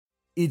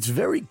It's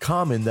very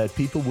common that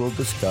people will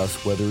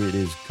discuss whether it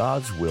is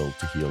God's will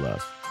to heal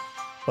us.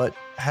 But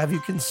have you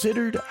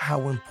considered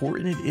how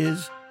important it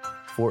is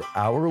for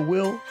our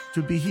will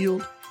to be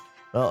healed?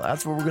 Well,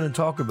 that's what we're going to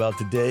talk about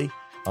today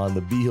on the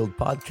Be Healed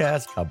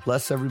podcast. God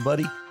bless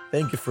everybody.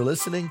 Thank you for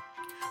listening.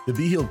 The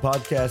Be Healed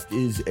podcast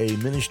is a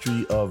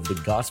ministry of the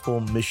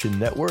Gospel Mission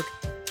Network,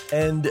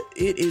 and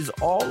it is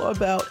all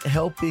about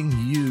helping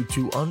you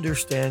to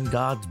understand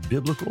God's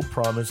biblical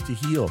promise to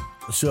heal.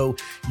 So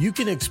you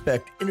can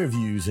expect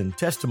interviews and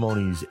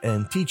testimonies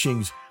and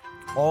teachings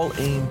all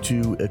aimed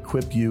to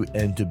equip you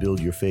and to build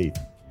your faith.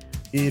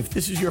 If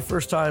this is your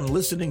first time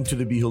listening to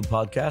the Be Healed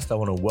podcast, I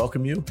want to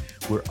welcome you.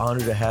 We're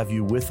honored to have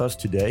you with us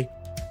today.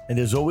 And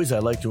as always,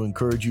 I'd like to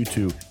encourage you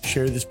to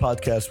share this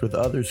podcast with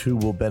others who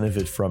will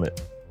benefit from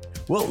it.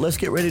 Well, let's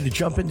get ready to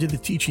jump into the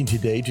teaching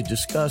today to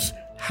discuss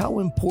how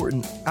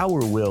important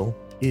our will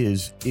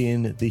is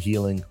in the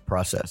healing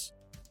process.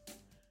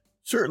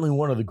 Certainly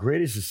one of the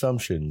greatest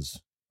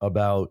assumptions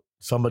about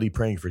somebody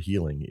praying for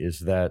healing is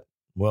that,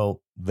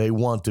 well, they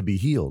want to be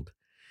healed.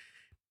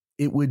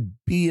 It would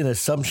be an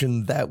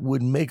assumption that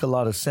would make a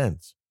lot of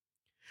sense.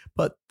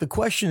 But the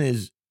question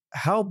is,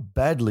 how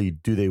badly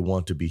do they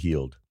want to be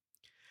healed?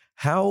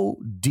 How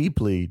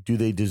deeply do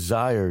they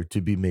desire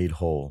to be made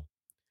whole?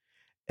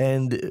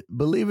 And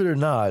believe it or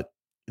not,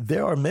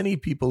 there are many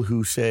people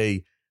who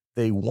say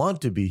they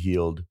want to be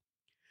healed,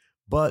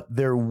 but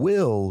their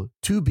will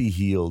to be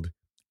healed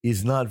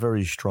is not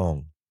very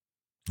strong.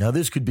 Now,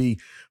 this could be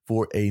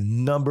for a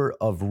number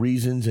of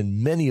reasons,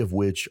 and many of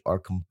which are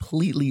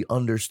completely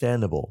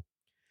understandable.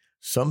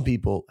 Some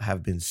people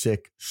have been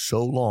sick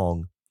so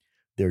long,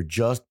 they're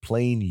just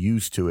plain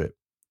used to it.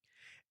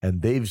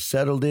 And they've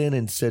settled in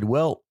and said,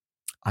 well,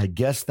 I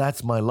guess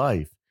that's my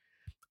life.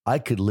 I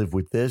could live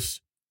with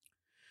this.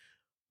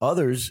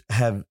 Others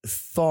have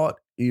thought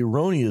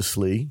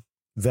erroneously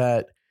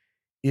that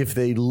if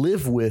they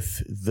live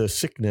with the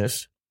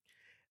sickness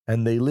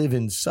and they live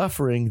in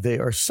suffering, they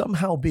are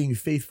somehow being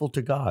faithful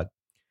to God.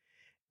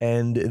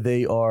 And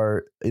they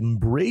are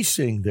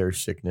embracing their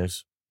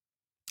sickness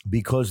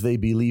because they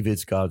believe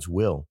it's God's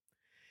will.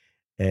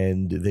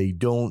 And they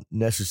don't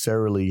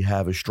necessarily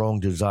have a strong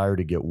desire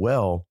to get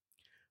well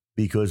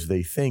because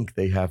they think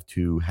they have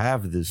to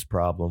have this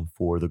problem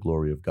for the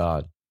glory of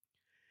God.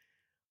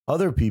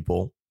 Other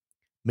people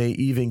may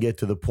even get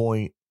to the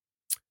point,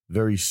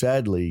 very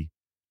sadly,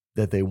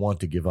 that they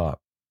want to give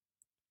up,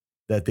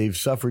 that they've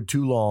suffered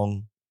too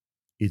long,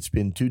 it's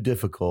been too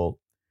difficult,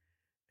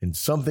 and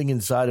something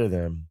inside of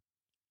them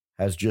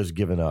has just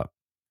given up.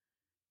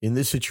 In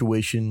this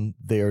situation,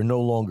 they are no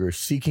longer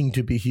seeking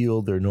to be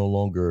healed. They're no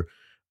longer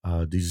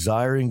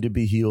desiring to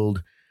be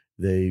healed.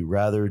 They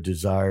rather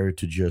desire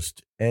to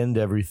just end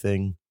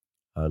everything,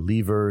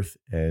 leave earth.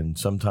 And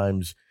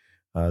sometimes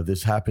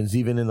this happens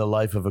even in the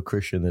life of a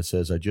Christian that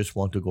says, I just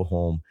want to go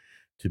home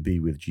to be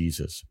with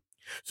Jesus.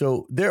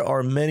 So there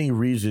are many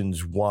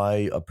reasons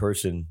why a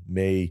person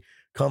may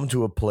come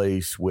to a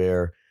place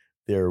where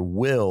their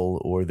will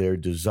or their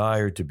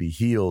desire to be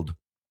healed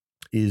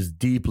is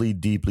deeply,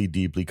 deeply,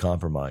 deeply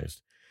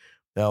compromised.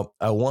 Now,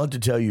 I want to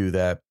tell you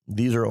that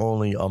these are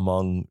only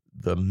among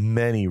the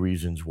many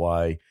reasons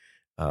why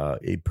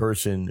a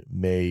person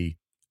may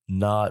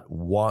not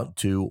want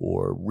to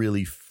or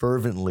really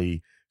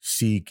fervently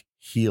seek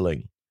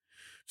healing.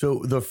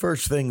 So the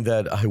first thing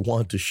that I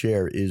want to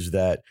share is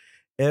that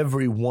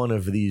every one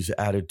of these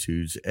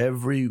attitudes,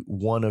 every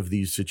one of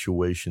these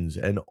situations,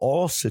 and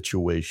all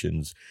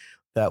situations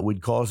that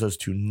would cause us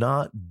to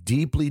not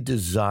deeply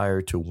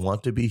desire to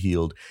want to be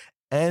healed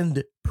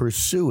and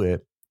pursue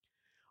it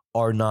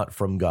are not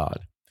from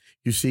God.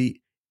 You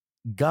see,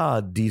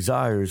 God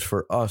desires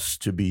for us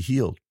to be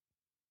healed.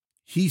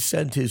 He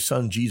sent his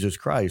son, Jesus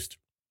Christ,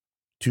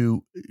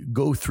 to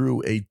go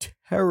through a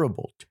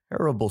terrible,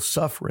 terrible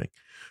suffering,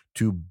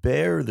 to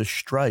bear the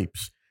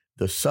stripes,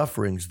 the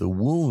sufferings, the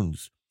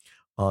wounds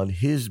on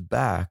his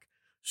back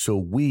so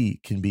we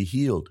can be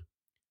healed.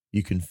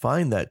 You can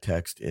find that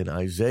text in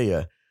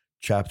Isaiah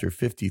chapter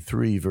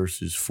 53,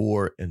 verses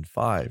 4 and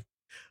 5.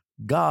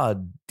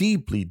 God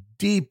deeply,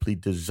 deeply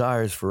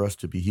desires for us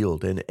to be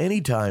healed. And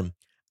anytime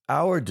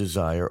our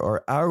desire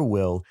or our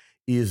will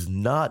is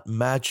not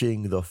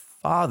matching the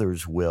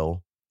Father's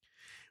will,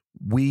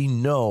 we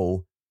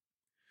know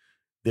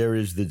there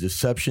is the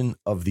deception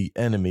of the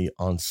enemy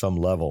on some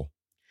level.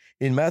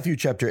 In Matthew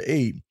chapter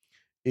 8,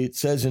 it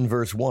says in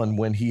verse 1,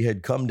 when he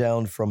had come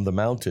down from the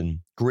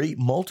mountain, great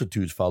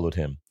multitudes followed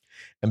him.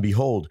 And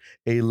behold,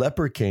 a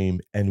leper came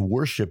and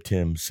worshipped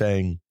him,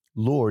 saying,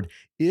 Lord,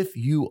 if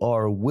you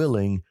are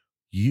willing,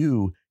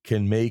 you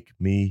can make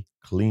me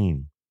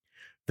clean.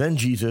 Then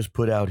Jesus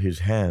put out his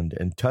hand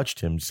and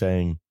touched him,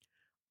 saying,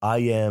 I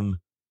am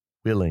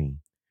willing,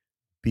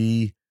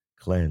 be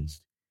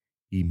cleansed.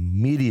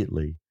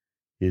 Immediately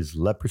his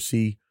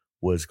leprosy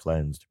was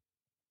cleansed.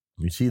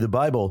 You see, the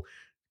Bible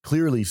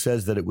clearly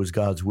says that it was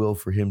God's will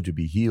for him to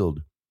be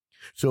healed.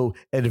 So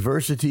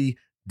adversity,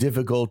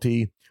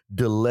 difficulty,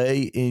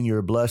 delay in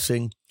your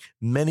blessing,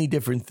 many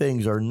different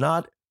things are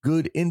not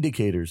good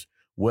indicators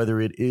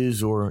whether it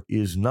is or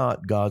is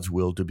not God's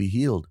will to be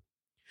healed.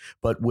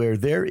 But where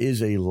there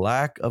is a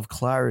lack of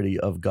clarity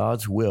of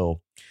God's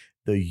will,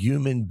 the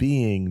human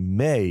being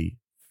may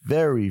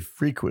very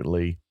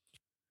frequently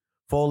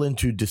fall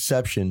into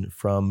deception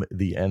from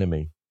the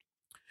enemy.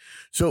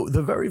 So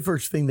the very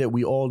first thing that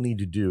we all need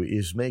to do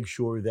is make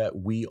sure that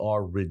we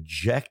are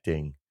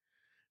rejecting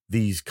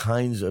these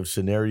kinds of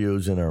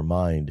scenarios in our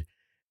mind.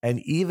 And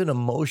even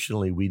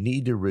emotionally, we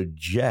need to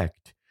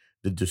reject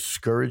the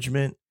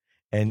discouragement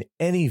and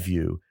any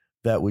view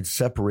that would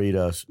separate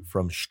us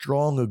from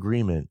strong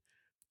agreement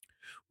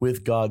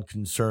with God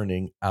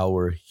concerning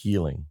our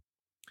healing.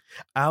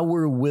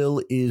 Our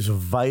will is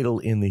vital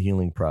in the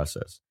healing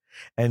process.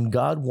 And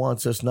God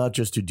wants us not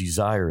just to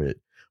desire it,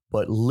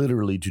 but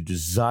literally to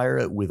desire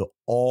it with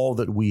all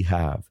that we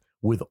have,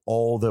 with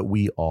all that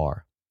we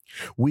are.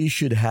 We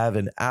should have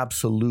an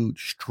absolute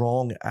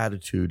strong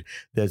attitude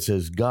that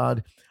says,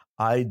 God,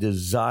 I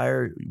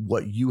desire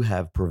what you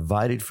have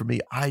provided for me.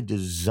 I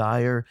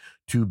desire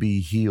to be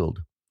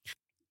healed.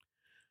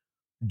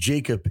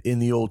 Jacob in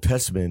the Old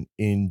Testament,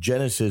 in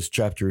Genesis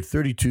chapter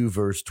 32,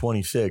 verse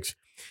 26,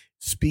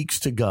 speaks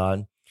to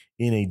God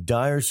in a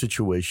dire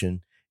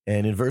situation.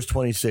 And in verse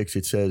 26,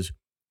 it says,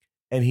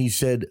 and he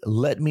said,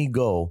 let me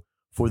go,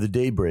 for the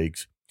day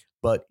breaks.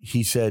 But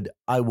he said,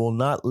 I will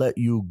not let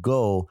you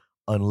go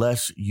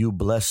unless you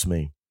bless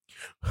me.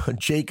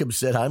 Jacob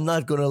said, I'm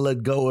not going to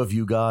let go of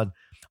you, God,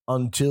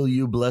 until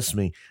you bless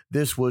me.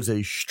 This was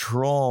a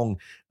strong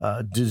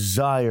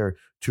desire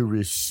to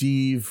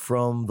receive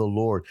from the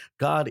Lord.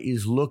 God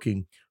is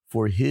looking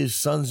for his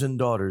sons and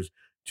daughters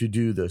to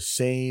do the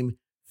same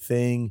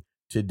thing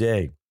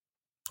today.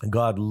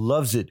 God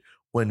loves it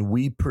when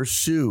we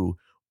pursue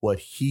what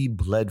he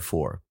bled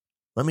for.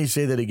 Let me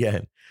say that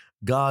again.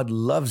 God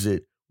loves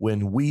it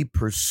when we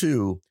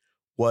pursue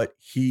what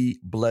he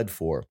bled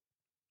for.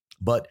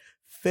 But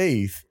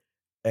faith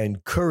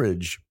and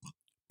courage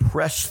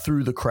press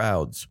through the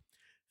crowds.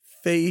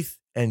 Faith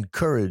and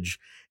courage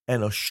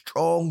and a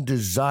strong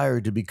desire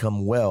to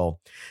become well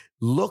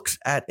looks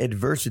at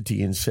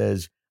adversity and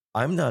says,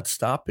 I'm not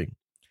stopping.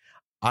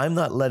 I'm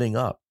not letting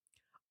up.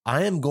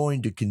 I am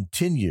going to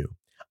continue.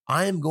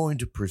 I am going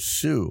to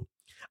pursue.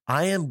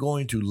 I am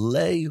going to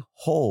lay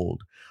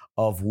hold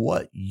of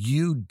what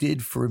you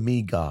did for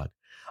me, God.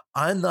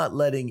 I'm not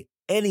letting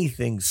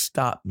anything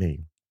stop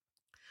me.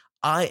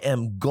 I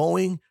am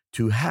going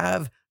to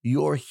have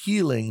your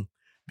healing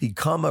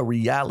become a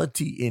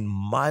reality in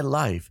my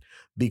life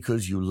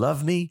because you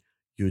love me,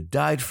 you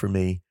died for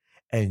me,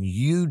 and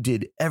you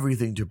did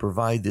everything to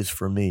provide this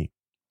for me.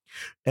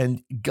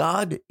 And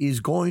God is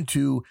going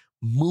to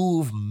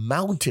move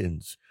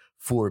mountains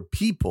for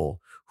people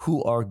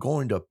who are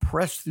going to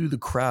press through the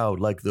crowd,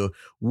 like the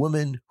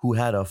woman who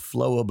had a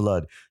flow of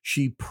blood.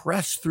 She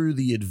pressed through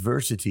the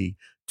adversity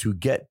to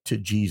get to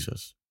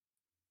Jesus.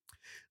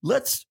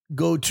 Let's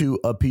go to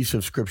a piece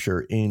of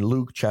scripture in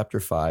Luke chapter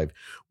 5,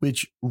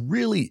 which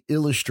really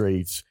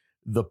illustrates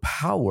the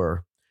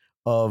power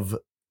of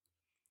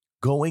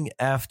going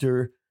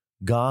after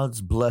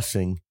God's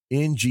blessing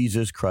in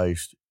Jesus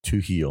Christ to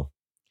heal.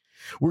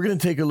 We're going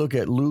to take a look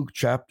at Luke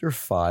chapter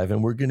 5,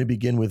 and we're going to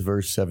begin with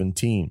verse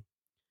 17.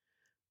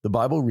 The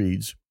Bible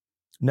reads,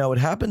 Now it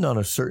happened on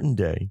a certain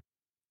day,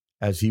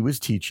 as he was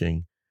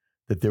teaching,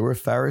 that there were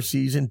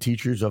Pharisees and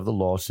teachers of the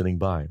law sitting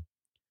by,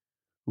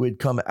 who had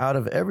come out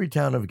of every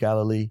town of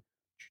Galilee,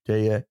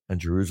 Judea, and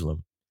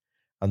Jerusalem.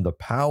 And the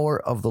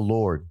power of the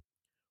Lord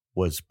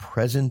was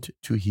present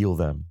to heal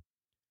them.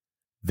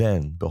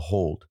 Then,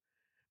 behold,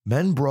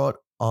 men brought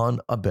on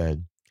a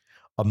bed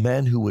a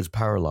man who was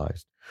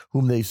paralyzed,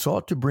 whom they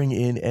sought to bring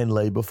in and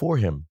lay before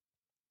him.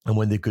 And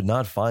when they could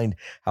not find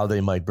how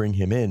they might bring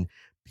him in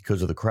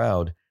because of the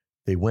crowd,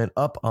 they went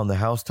up on the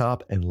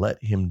housetop and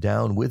let him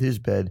down with his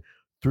bed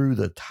through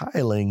the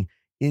tiling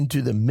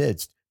into the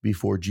midst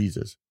before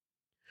Jesus.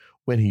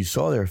 When he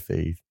saw their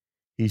faith,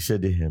 he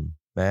said to him,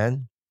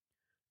 Man,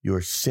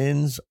 your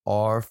sins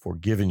are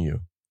forgiven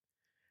you.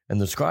 And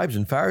the scribes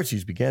and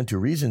Pharisees began to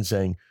reason,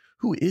 saying,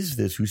 Who is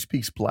this who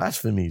speaks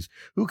blasphemies?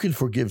 Who can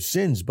forgive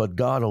sins but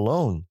God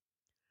alone?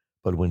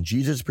 But when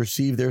Jesus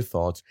perceived their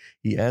thoughts,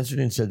 he answered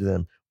and said to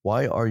them,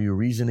 Why are you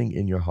reasoning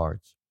in your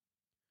hearts?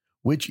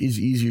 Which is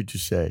easier to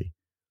say,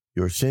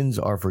 Your sins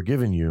are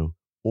forgiven you,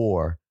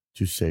 or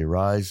to say,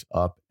 Rise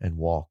up and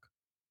walk?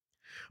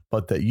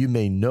 But that you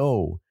may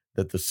know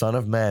that the Son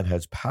of Man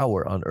has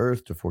power on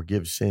earth to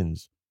forgive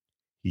sins.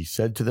 He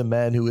said to the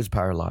man who is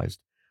paralyzed,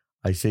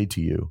 I say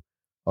to you,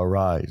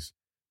 arise,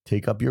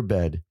 take up your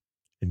bed,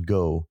 and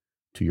go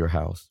to your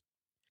house.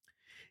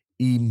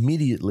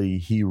 Immediately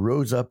he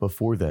rose up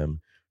before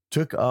them,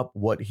 took up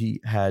what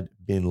he had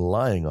been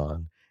lying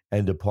on,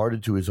 and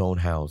departed to his own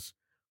house,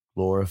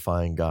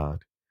 glorifying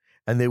God.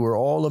 And they were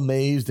all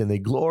amazed, and they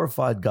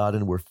glorified God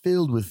and were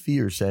filled with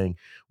fear, saying,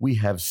 We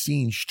have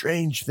seen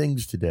strange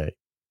things today.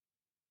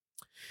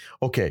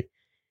 Okay,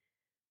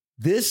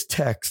 this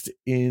text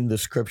in the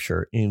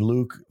scripture in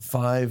Luke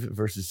 5,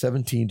 verses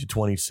 17 to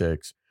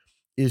 26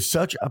 is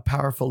such a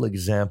powerful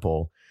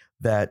example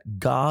that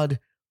God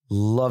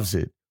loves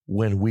it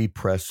when we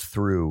press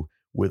through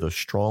with a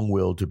strong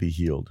will to be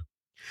healed.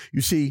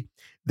 You see,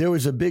 there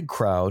was a big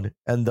crowd,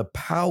 and the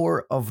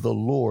power of the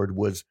Lord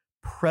was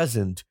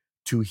present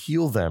to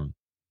heal them.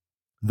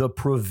 The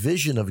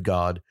provision of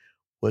God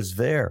was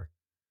there.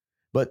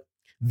 But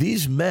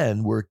these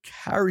men were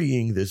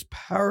carrying this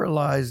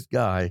paralyzed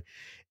guy,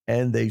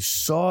 and they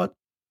sought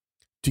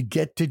to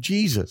get to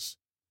Jesus.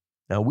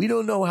 Now, we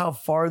don't know how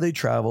far they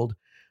traveled,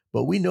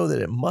 but we know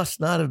that it must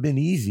not have been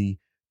easy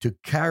to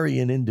carry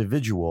an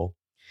individual.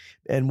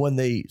 And when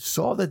they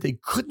saw that they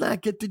could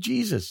not get to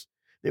Jesus,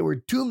 there were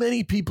too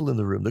many people in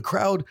the room. The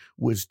crowd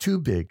was too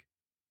big.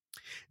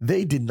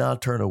 They did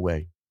not turn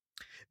away.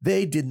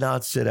 They did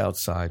not sit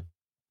outside.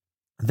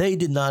 They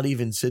did not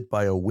even sit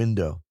by a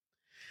window.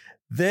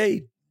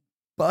 They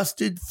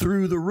busted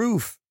through the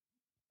roof.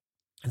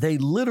 They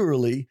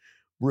literally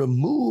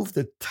removed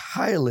the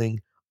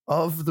tiling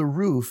of the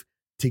roof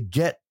to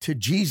get to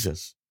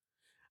Jesus.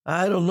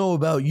 I don't know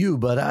about you,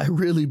 but I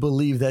really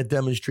believe that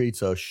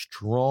demonstrates a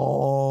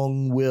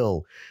strong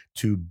will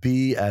to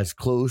be as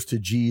close to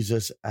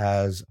Jesus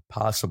as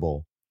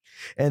possible.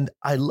 And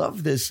I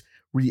love this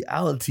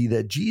reality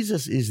that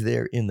Jesus is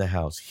there in the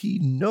house. He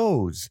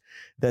knows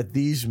that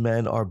these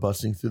men are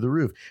busting through the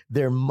roof.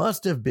 There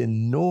must have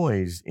been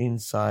noise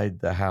inside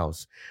the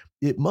house.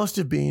 It must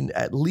have been,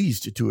 at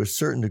least to a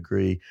certain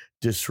degree,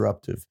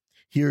 disruptive.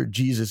 Here,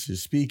 Jesus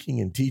is speaking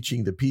and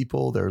teaching the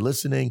people. They're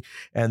listening,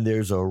 and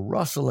there's a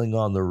rustling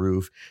on the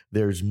roof.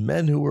 There's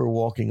men who are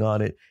walking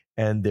on it,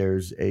 and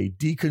there's a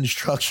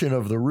deconstruction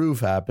of the roof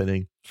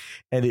happening.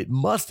 And it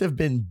must have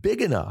been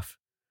big enough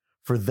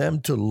for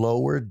them to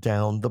lower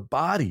down the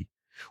body,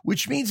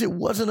 which means it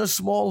wasn't a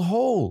small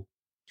hole.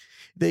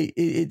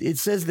 It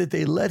says that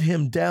they let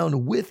him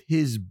down with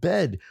his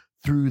bed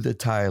through the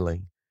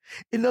tiling.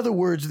 In other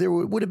words, there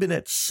would have been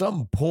at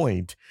some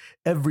point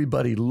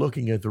everybody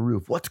looking at the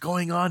roof. What's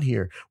going on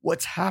here?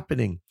 What's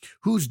happening?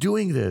 Who's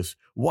doing this?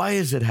 Why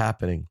is it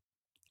happening?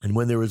 And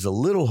when there was a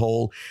little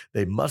hole,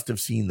 they must have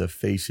seen the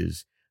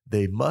faces.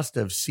 They must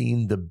have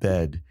seen the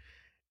bed.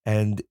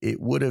 And it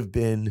would have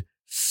been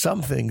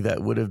something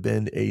that would have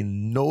been a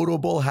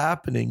notable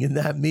happening in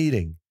that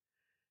meeting.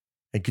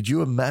 And could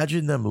you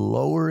imagine them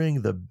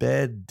lowering the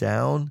bed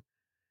down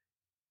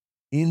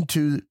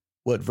into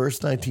what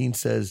verse 19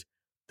 says,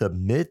 the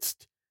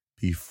midst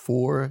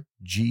before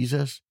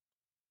Jesus?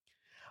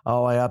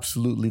 Oh, I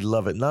absolutely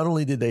love it. Not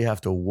only did they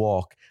have to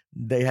walk,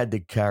 they had to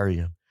carry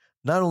him.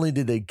 Not only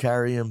did they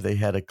carry him, they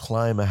had to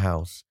climb a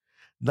house.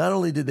 Not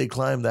only did they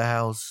climb the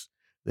house,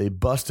 they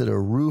busted a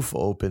roof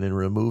open and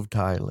removed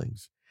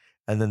tilings.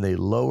 And then they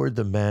lowered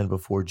the man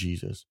before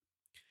Jesus.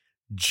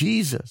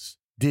 Jesus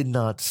did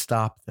not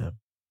stop them.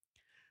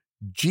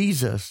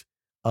 Jesus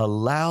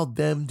allowed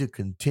them to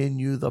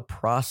continue the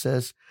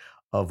process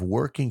of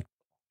working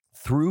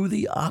through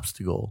the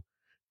obstacle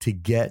to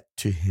get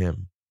to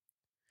him.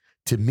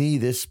 To me,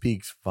 this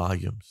speaks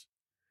volumes.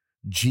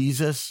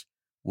 Jesus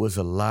was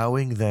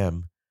allowing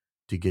them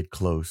to get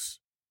close.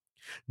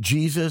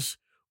 Jesus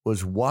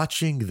was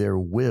watching their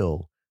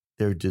will,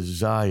 their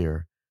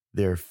desire,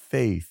 their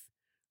faith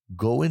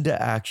go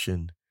into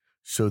action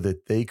so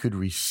that they could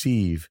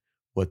receive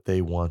what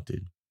they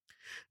wanted.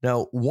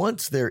 Now,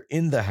 once they're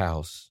in the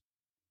house,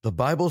 the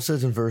Bible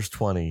says in verse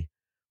 20,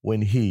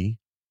 when he,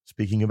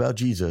 speaking about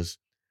Jesus,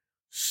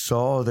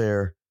 saw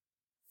their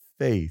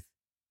faith,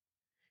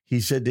 he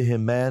said to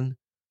him, man,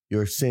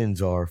 your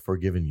sins are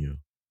forgiven you.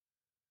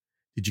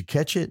 Did you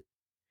catch it?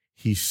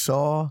 He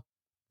saw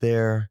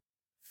their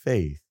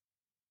faith.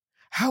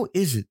 How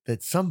is it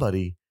that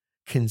somebody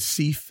can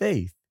see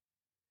faith?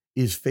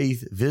 Is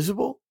faith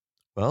visible?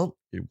 Well,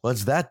 it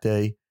was that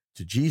day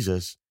to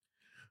Jesus.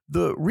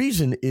 The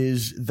reason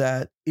is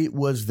that it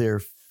was their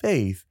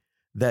faith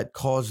that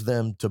caused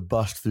them to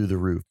bust through the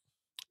roof.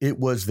 It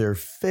was their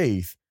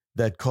faith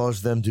that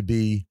caused them to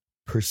be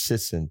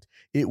persistent.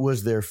 It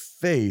was their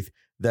faith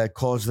that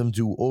caused them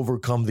to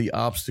overcome the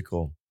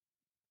obstacle.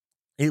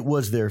 It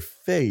was their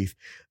faith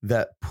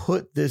that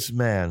put this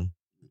man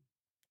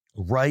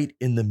right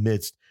in the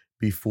midst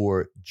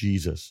before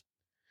Jesus.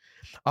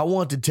 I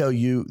want to tell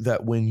you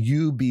that when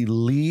you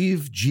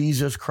believe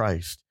Jesus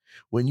Christ,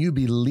 when you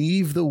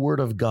believe the word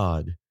of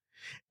God,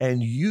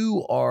 and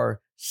you are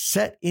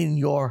set in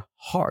your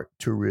heart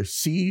to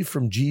receive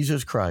from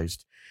Jesus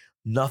Christ,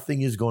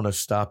 nothing is going to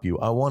stop you.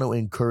 I want to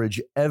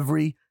encourage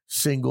every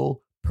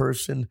single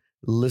person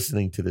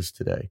listening to this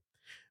today.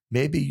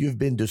 Maybe you've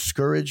been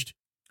discouraged.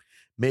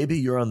 Maybe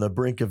you're on the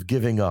brink of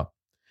giving up.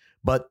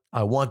 But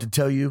I want to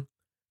tell you,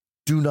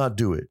 do not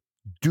do it.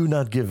 Do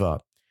not give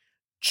up.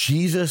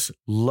 Jesus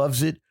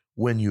loves it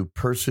when you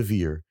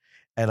persevere.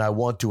 And I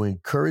want to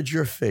encourage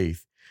your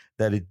faith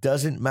that it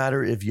doesn't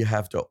matter if you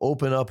have to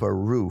open up a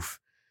roof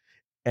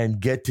and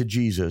get to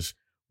Jesus.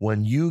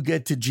 When you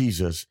get to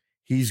Jesus,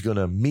 he's going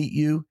to meet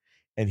you,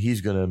 and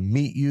he's going to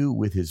meet you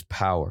with his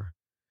power.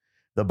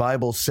 The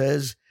Bible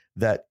says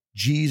that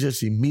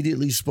Jesus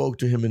immediately spoke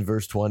to him in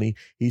verse 20.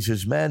 He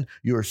says, man,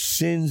 your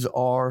sins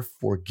are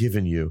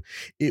forgiven you.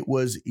 It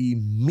was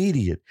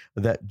immediate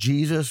that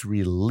Jesus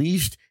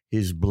released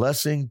his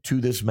blessing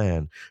to this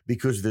man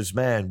because this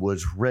man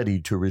was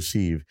ready to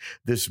receive.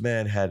 This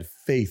man had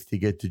faith to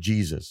get to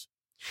Jesus.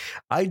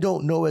 I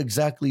don't know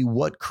exactly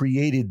what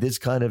created this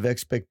kind of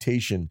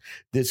expectation,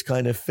 this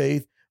kind of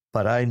faith,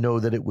 but I know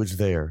that it was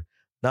there,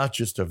 not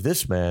just of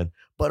this man,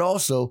 but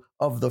also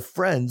of the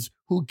friends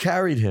who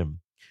carried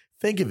him.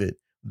 Think of it.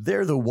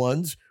 They're the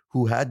ones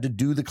who had to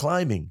do the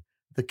climbing,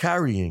 the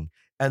carrying,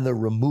 and the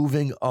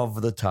removing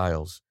of the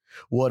tiles.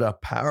 What a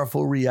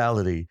powerful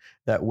reality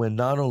that when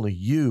not only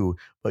you,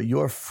 but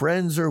your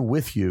friends are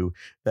with you,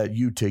 that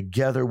you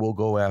together will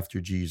go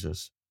after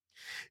Jesus.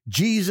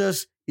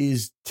 Jesus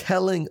is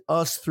telling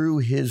us through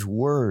his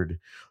word,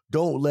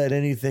 don't let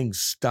anything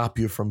stop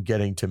you from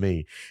getting to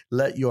me.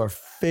 Let your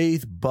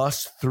faith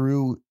bust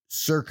through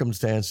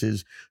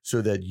circumstances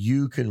so that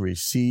you can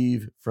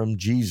receive from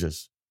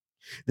Jesus.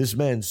 This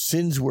man's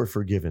sins were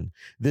forgiven.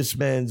 This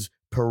man's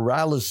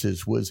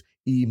paralysis was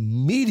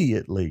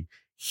immediately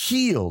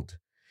healed.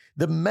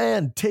 The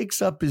man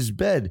takes up his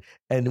bed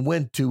and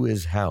went to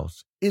his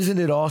house. Isn't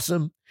it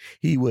awesome?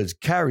 He was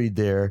carried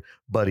there,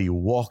 but he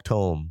walked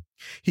home.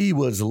 He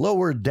was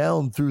lowered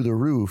down through the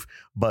roof,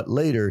 but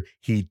later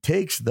he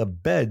takes the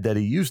bed that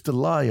he used to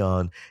lie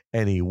on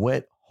and he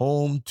went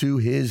home to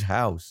his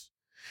house.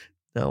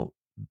 Now,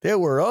 there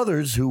were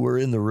others who were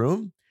in the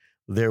room.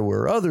 There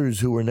were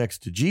others who were next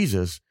to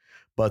Jesus,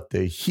 but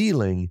the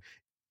healing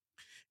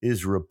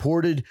is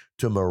reported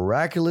to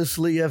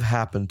miraculously have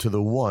happened to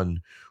the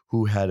one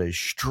who had a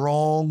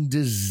strong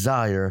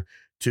desire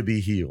to be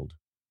healed.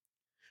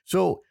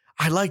 So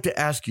I'd like to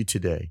ask you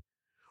today,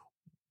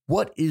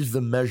 what is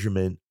the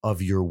measurement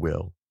of your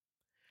will?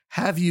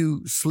 Have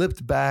you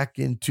slipped back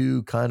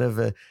into kind of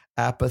an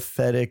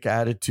apathetic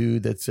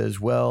attitude that says,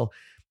 well,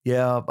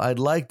 yeah, I'd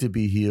like to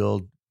be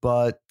healed,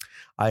 but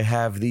I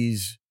have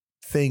these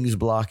things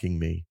blocking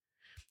me?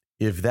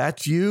 If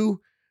that's you,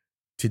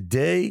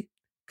 today,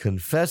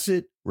 confess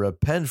it,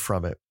 repent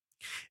from it,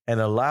 and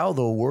allow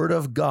the word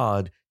of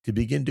God to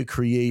begin to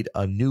create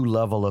a new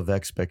level of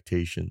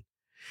expectation.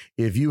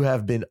 If you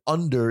have been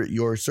under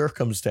your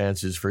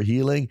circumstances for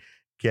healing,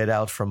 get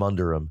out from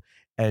under them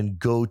and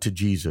go to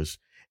Jesus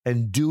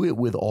and do it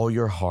with all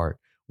your heart,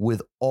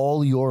 with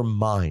all your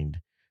mind.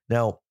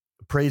 Now,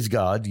 praise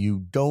God, you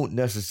don't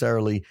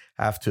necessarily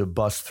have to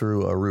bust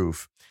through a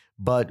roof,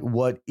 but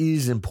what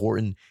is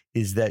important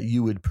is that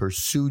you would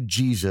pursue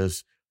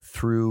Jesus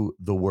through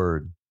the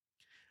word.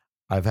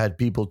 I've had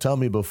people tell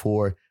me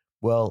before,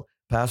 well,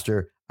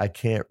 Pastor, I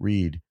can't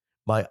read.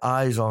 My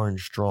eyes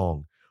aren't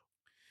strong.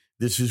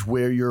 This is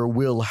where your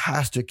will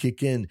has to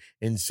kick in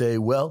and say,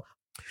 well,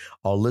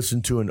 I'll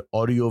listen to an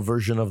audio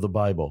version of the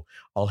Bible.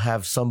 I'll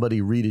have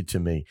somebody read it to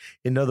me.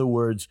 In other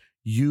words,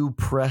 you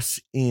press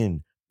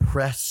in,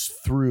 press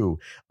through,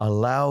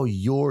 allow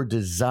your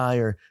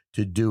desire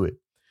to do it.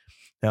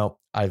 Now,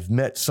 I've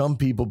met some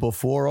people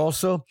before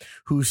also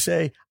who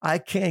say, I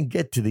can't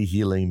get to the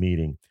healing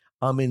meeting.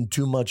 I'm in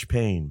too much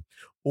pain.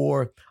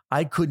 Or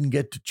I couldn't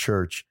get to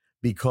church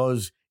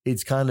because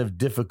it's kind of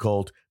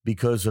difficult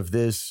because of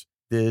this,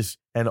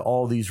 and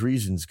all these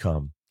reasons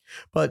come.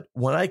 But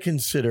when I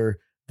consider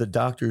the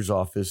doctor's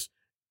office,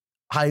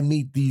 I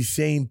meet these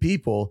same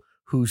people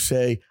who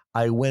say,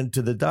 I went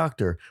to the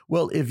doctor.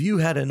 Well, if you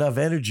had enough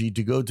energy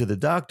to go to the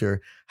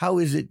doctor, how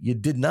is it you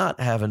did not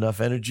have enough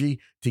energy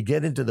to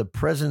get into the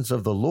presence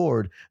of the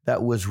Lord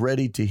that was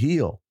ready to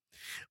heal?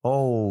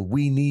 Oh,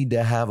 we need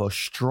to have a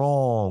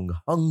strong,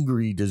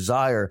 hungry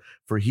desire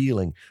for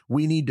healing.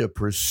 We need to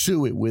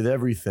pursue it with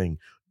everything.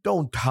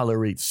 Don't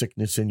tolerate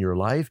sickness in your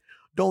life.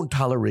 Don't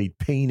tolerate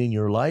pain in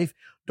your life.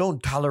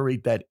 Don't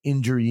tolerate that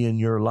injury in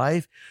your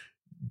life.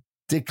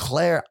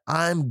 Declare,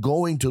 I'm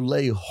going to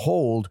lay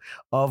hold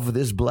of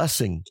this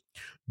blessing.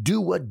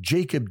 Do what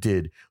Jacob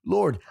did.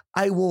 Lord,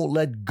 I won't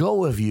let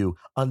go of you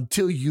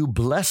until you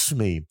bless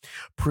me.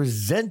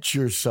 Present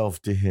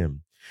yourself to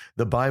him.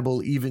 The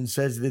Bible even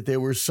says that there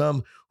were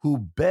some who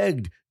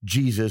begged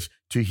Jesus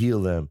to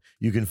heal them.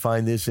 You can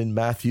find this in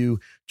Matthew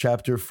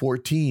chapter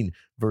 14,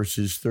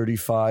 verses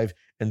 35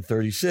 and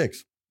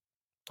 36.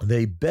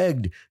 They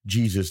begged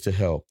Jesus to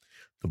help.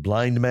 The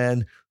blind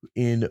man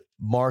in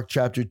Mark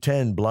chapter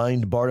 10,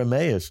 blind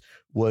Bartimaeus,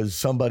 was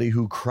somebody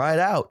who cried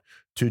out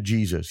to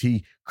Jesus.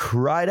 He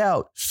cried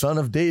out, Son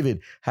of David,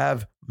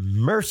 have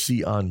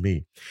mercy on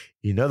me.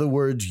 In other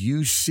words,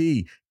 you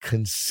see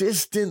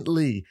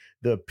consistently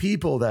the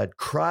people that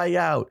cry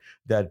out,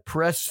 that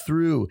press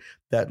through,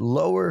 that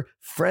lower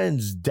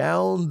friends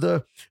down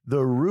the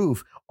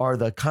roof are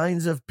the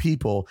kinds of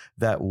people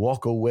that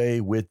walk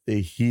away with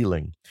the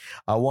healing.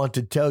 I want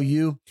to tell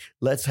you,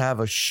 let's have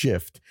a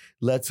shift.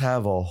 Let's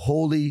have a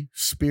Holy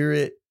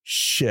Spirit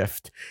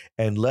shift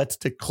and let's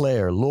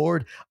declare,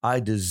 Lord, I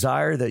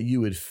desire that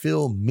you would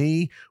fill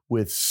me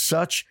with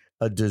such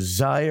a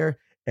desire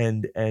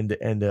and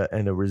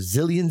a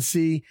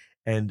resiliency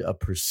and a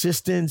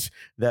persistence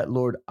that,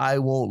 Lord, I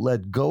won't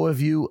let go of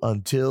you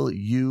until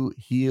you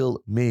heal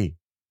me.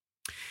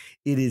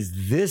 It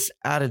is this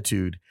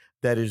attitude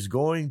that is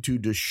going to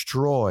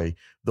destroy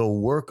the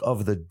work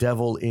of the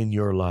devil in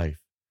your life.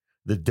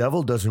 The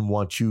devil doesn't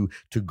want you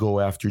to go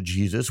after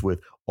Jesus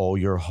with all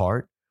your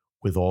heart,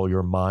 with all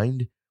your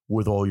mind,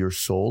 with all your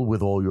soul,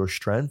 with all your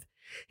strength.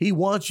 He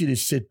wants you to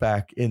sit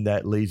back in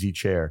that lazy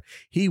chair.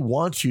 He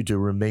wants you to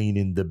remain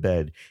in the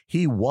bed.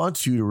 He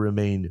wants you to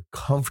remain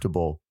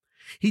comfortable.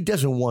 He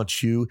doesn't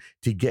want you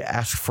to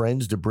ask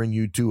friends to bring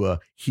you to a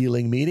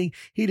healing meeting.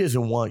 He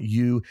doesn't want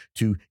you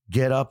to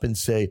get up and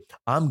say,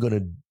 I'm going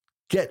to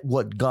get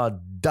what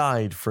God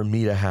died for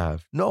me to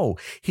have. No,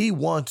 he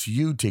wants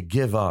you to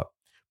give up.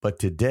 But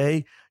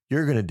today,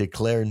 you're going to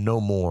declare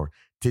no more.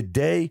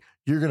 Today,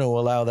 you're going to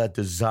allow that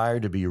desire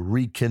to be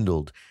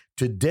rekindled.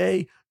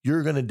 Today,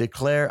 you're going to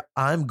declare,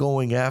 I'm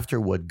going after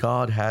what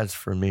God has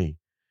for me.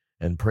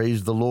 And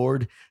praise the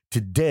Lord,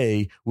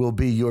 today will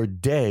be your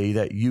day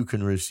that you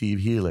can receive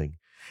healing.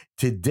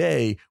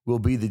 Today will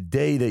be the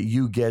day that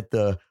you get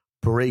the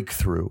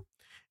breakthrough.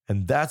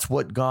 And that's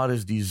what God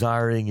is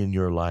desiring in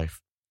your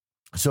life.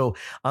 So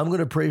I'm going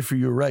to pray for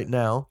you right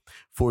now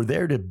for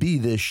there to be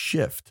this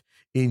shift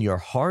in your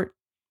heart,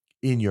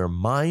 in your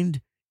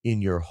mind,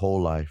 in your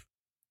whole life.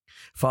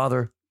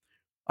 Father,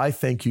 I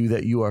thank you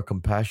that you are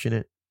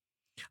compassionate.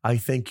 I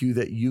thank you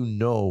that you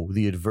know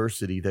the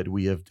adversity that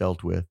we have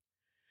dealt with.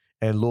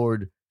 And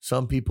Lord,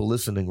 some people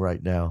listening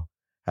right now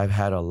have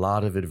had a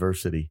lot of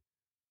adversity,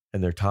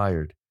 and they're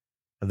tired,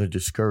 and they're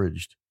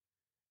discouraged,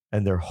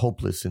 and they're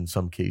hopeless in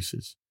some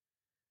cases.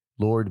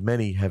 Lord,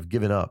 many have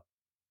given up,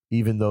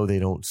 even though they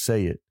don't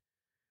say it.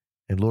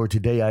 And Lord,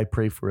 today I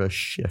pray for a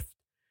shift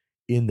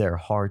in their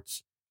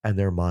hearts and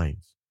their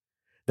minds,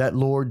 that,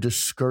 Lord,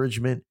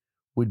 discouragement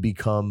would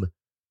become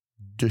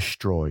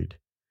destroyed.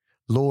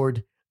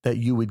 Lord, that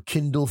you would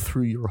kindle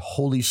through your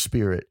Holy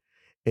Spirit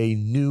a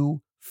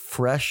new,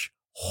 fresh,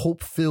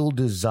 hope-filled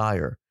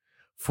desire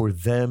for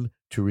them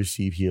to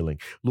receive healing.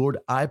 Lord,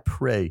 I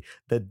pray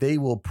that they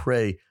will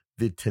pray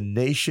the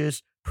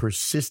tenacious,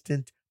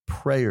 persistent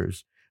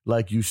prayers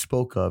like you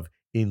spoke of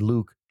in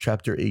Luke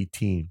chapter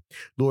 18.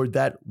 Lord,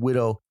 that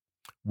widow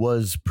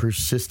was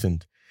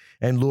persistent.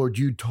 And Lord,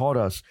 you taught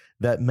us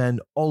that men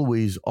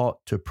always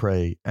ought to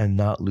pray and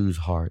not lose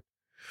heart.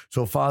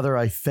 So Father,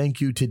 I thank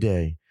you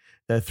today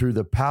that through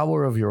the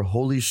power of your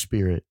Holy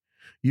Spirit,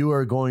 you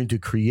are going to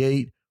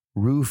create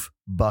roof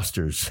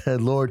busters.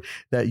 And Lord,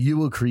 that you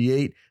will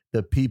create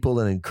the people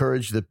and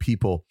encourage the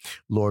people,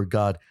 Lord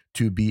God,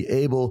 to be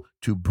able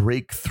to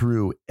break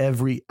through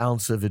every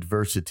ounce of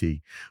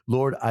adversity.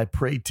 Lord, I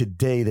pray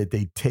today that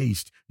they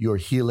taste your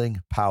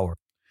healing power.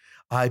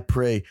 I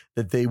pray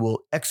that they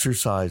will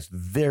exercise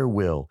their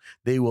will.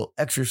 They will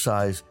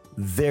exercise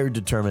their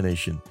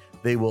determination.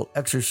 They will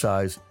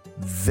exercise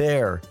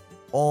their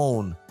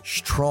own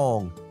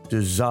strong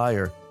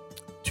desire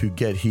to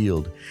get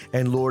healed.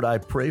 And Lord, I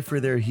pray for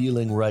their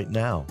healing right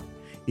now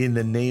in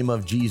the name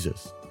of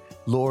Jesus.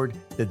 Lord,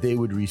 that they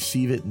would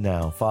receive it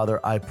now. Father,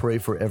 I pray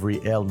for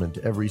every ailment,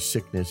 every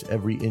sickness,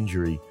 every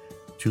injury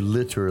to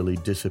literally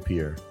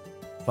disappear.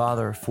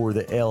 Father, for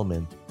the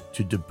ailment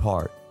to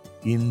depart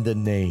in the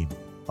name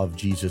of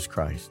Jesus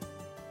Christ.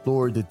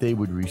 Lord, that they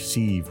would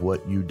receive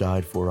what you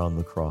died for on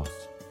the cross.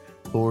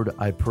 Lord,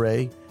 I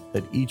pray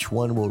that each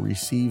one will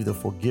receive the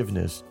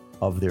forgiveness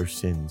of their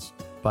sins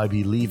by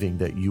believing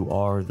that you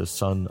are the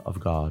Son of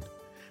God,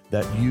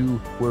 that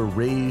you were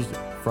raised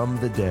from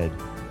the dead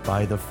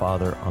by the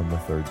Father on the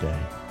third day.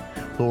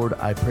 Lord,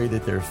 I pray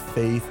that their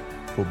faith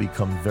will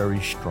become very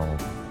strong.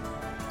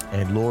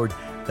 And Lord,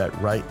 that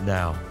right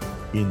now,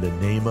 in the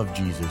name of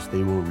Jesus,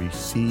 they will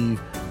receive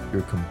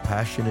your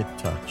compassionate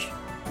touch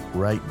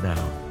right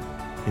now.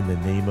 In the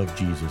name of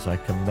Jesus, I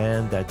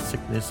command that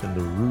sickness and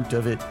the root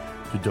of it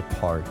to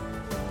depart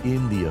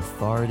in the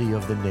authority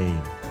of the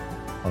name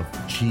of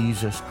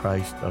Jesus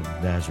Christ of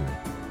Nazareth.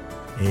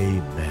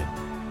 Amen.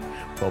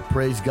 Well,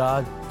 praise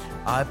God.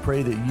 I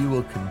pray that you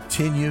will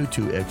continue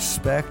to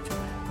expect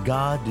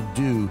God to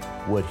do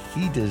what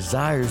he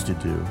desires to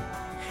do,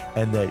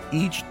 and that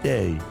each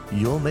day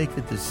you'll make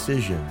a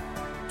decision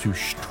to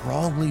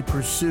strongly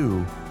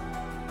pursue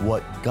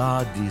what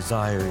God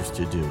desires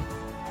to do.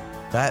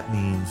 That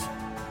means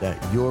that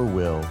your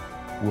will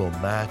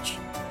match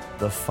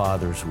the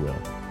Father's will.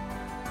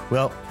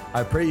 Well,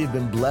 I pray you've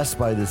been blessed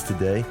by this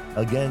today.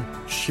 Again,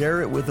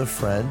 share it with a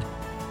friend.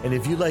 And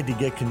if you'd like to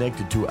get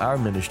connected to our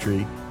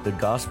ministry, the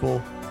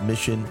Gospel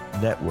Mission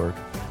Network,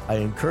 I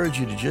encourage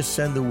you to just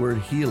send the word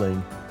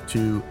healing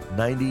to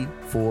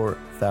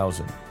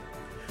 94,000.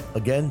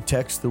 Again,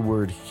 text the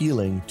word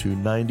healing to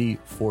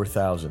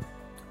 94,000.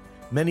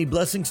 Many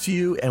blessings to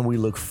you, and we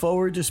look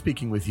forward to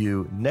speaking with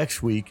you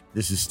next week.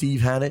 This is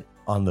Steve Hannett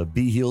on the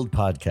Be Healed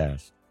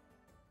Podcast.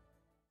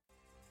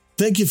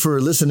 Thank you for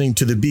listening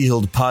to the Be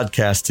Healed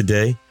Podcast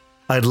today.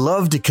 I'd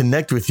love to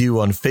connect with you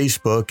on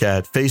Facebook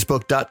at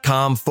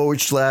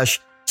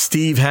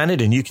facebook.com/Steve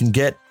Hannett, and you can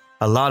get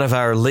a lot of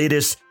our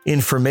latest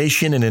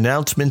information and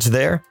announcements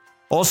there.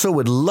 Also,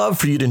 would love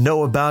for you to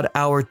know about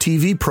our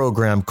TV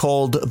program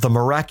called The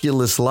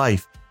Miraculous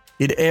Life.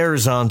 It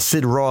airs on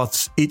Sid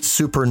Roth's It's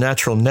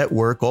Supernatural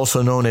Network,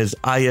 also known as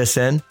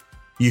ISN.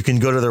 You can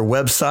go to their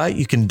website.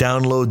 You can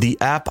download the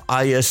app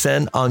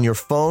ISN on your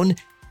phone,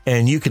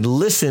 and you can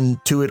listen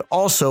to it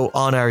also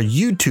on our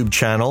YouTube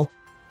channel.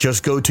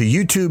 Just go to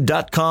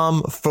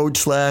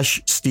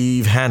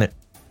youtube.com/Steve Hannett.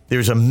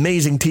 There's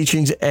amazing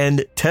teachings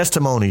and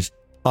testimonies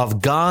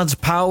of God's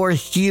power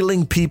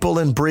healing people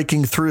and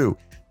breaking through.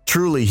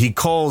 Truly, He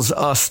calls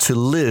us to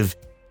live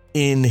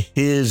in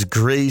His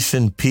grace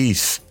and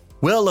peace.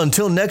 Well,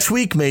 until next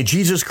week, may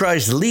Jesus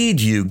Christ lead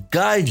you,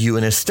 guide you,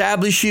 and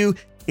establish you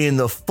in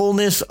the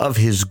fullness of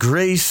His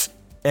grace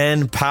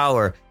and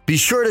power. Be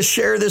sure to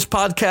share this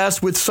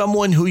podcast with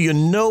someone who you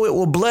know it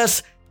will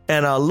bless,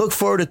 and I'll look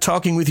forward to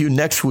talking with you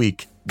next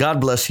week. God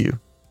bless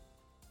you.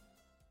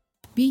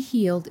 Be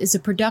Healed is a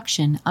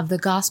production of the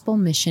Gospel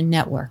Mission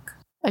Network,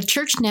 a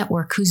church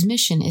network whose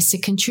mission is to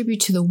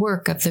contribute to the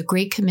work of the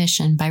Great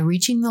Commission by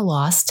reaching the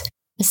lost,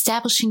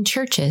 establishing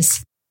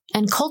churches,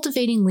 and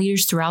cultivating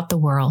leaders throughout the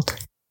world.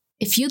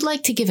 If you'd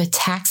like to give a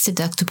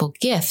tax-deductible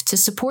gift to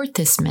support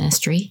this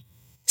ministry,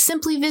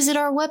 simply visit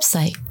our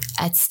website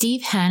at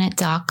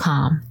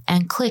stevehannett.com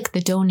and click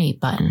the donate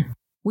button.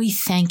 We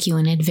thank you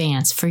in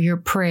advance for your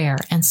prayer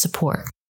and support.